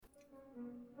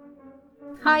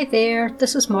Hi there,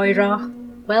 this is Moira.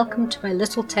 Welcome to my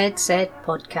Little Ted Said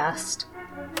podcast.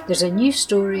 There's a new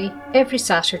story every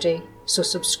Saturday, so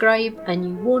subscribe and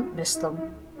you won't miss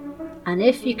them. And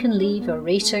if you can leave a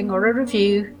rating or a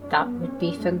review, that would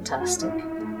be fantastic.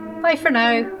 Bye for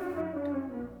now.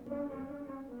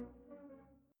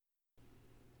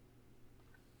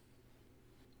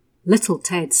 Little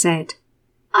Ted said,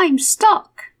 "I'm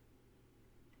stuck."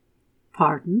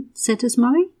 "Pardon?" said his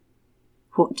mummy.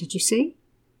 "What did you say?"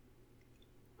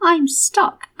 I'm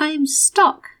stuck,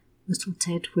 Little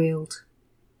Ted wailed.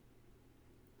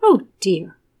 "Oh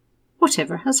dear,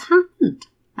 whatever has happened?"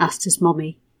 asked his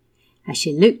mummy, as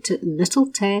she looked at little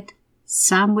Ted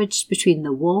sandwiched between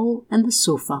the wall and the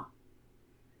sofa.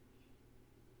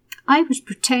 "I was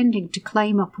pretending to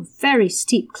climb up a very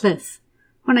steep cliff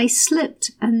when I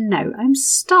slipped and now I'm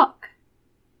stuck."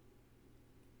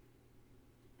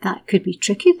 "That could be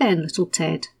tricky then, little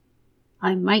Ted.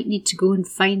 I might need to go and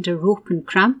find a rope and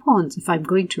crampons if I'm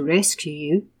going to rescue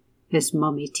you," his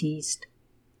mummy teased.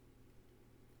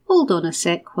 "Hold on a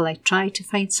sec while I try to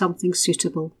find something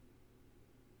suitable."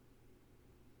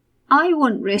 "I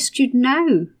want rescued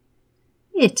now.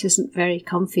 It isn't very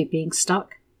comfy being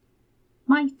stuck.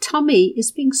 My tummy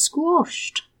is being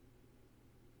squashed."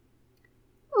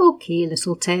 "OK,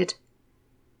 little Ted.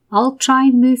 I'll try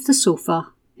and move the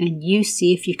sofa and you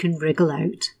see if you can wriggle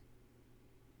out."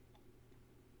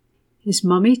 His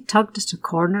mummy tugged at a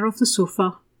corner of the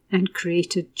sofa and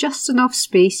created just enough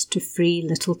space to free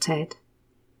little Ted.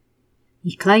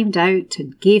 He climbed out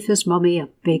and gave his mummy a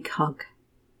big hug.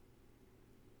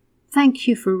 "Thank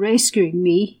you for rescuing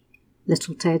me,"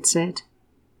 little Ted said.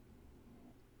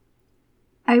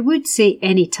 "I would say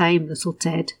any time, little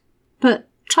Ted, but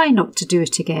try not to do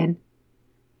it again.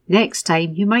 Next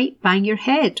time you might bang your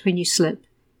head when you slip,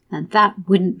 and that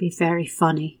wouldn't be very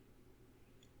funny.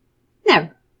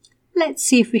 Now, let's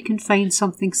see if we can find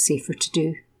something safer to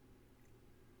do.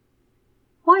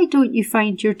 Why don't you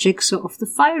find your jigsaw of the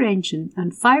fire engine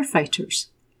and firefighters,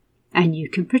 and you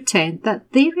can pretend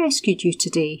that they rescued you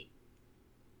today?"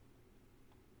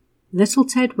 Little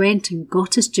Ted went and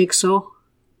got his jigsaw.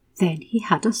 Then he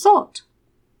had a thought.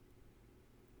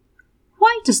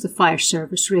 "Why does the fire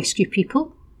service rescue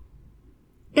people?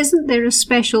 Isn't there a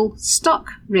special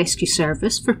stuck rescue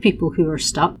service for people who are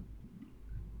stuck?"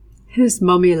 His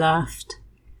mummy laughed.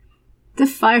 "The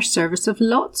fire service have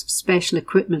lots of special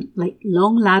equipment like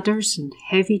long ladders and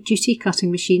heavy-duty cutting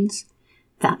machines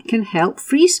that can help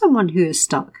free someone who is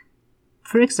stuck,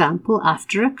 for example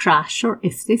after a crash or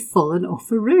if they've fallen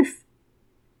off a roof."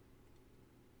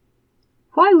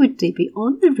 "Why would they be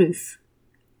on the roof?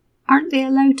 Aren't they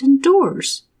allowed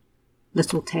indoors?"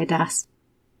 little Ted asked.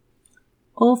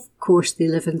 "Of course they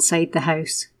live inside the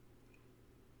house.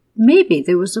 Maybe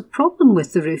there was a problem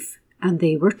with the roof and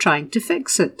they were trying to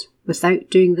fix it without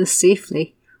doing this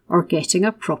safely or getting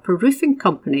a proper roofing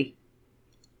company.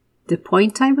 The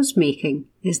point I was making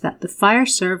is that the fire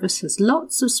service has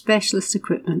lots of specialist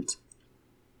equipment,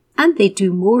 and they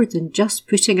do more than just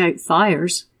putting out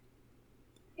fires.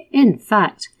 In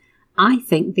fact, I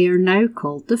think they are now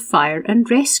called the Fire and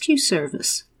Rescue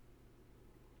Service.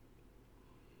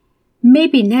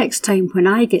 Maybe next time when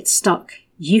I get stuck,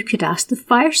 you could ask the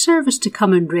fire service to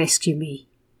come and rescue me.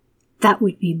 That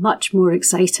would be much more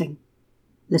exciting,"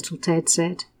 little Ted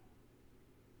said.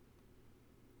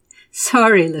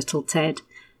 "Sorry, little Ted,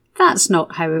 that's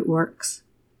not how it works.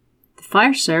 The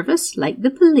fire service, like the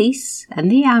police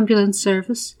and the ambulance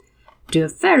service, do a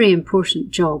very important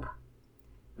job,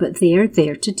 but they are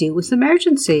there to deal with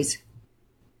emergencies.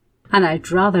 And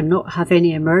I'd rather not have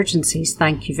any emergencies,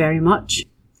 thank you very much."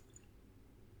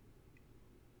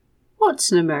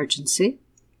 "What's an emergency?"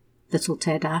 little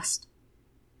Ted asked.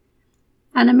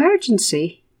 An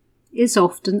emergency is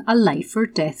often a life or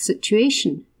death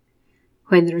situation,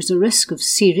 when there is a risk of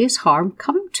serious harm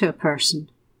coming to a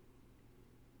person.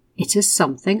 It is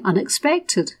something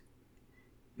unexpected.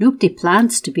 Nobody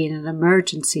plans to be in an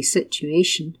emergency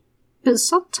situation, but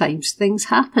sometimes things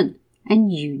happen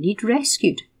and you need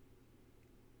rescued.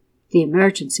 The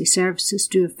emergency services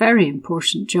do a very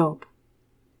important job.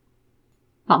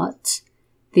 But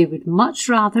they would much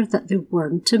rather that there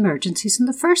weren't emergencies in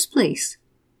the first place,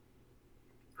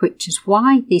 which is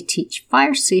why they teach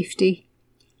fire safety,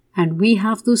 and we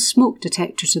have those smoke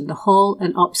detectors in the hall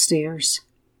and upstairs.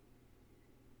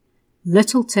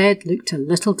 Little Ted looked a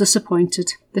little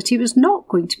disappointed that he was not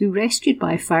going to be rescued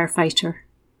by a firefighter.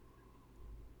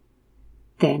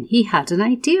 Then he had an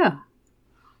idea.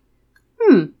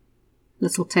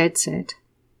 Little Ted said.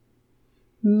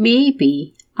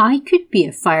 "Maybe I could be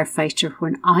a firefighter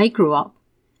when I grow up,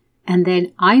 and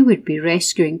then I would be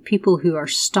rescuing people who are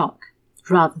stuck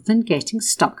rather than getting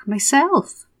stuck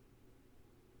myself.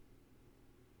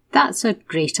 That's a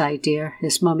great idea,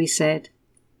 his mummy said.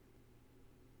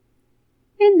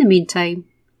 In the meantime,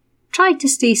 try to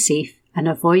stay safe and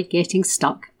avoid getting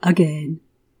stuck again.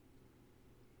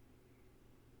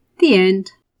 The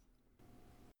end.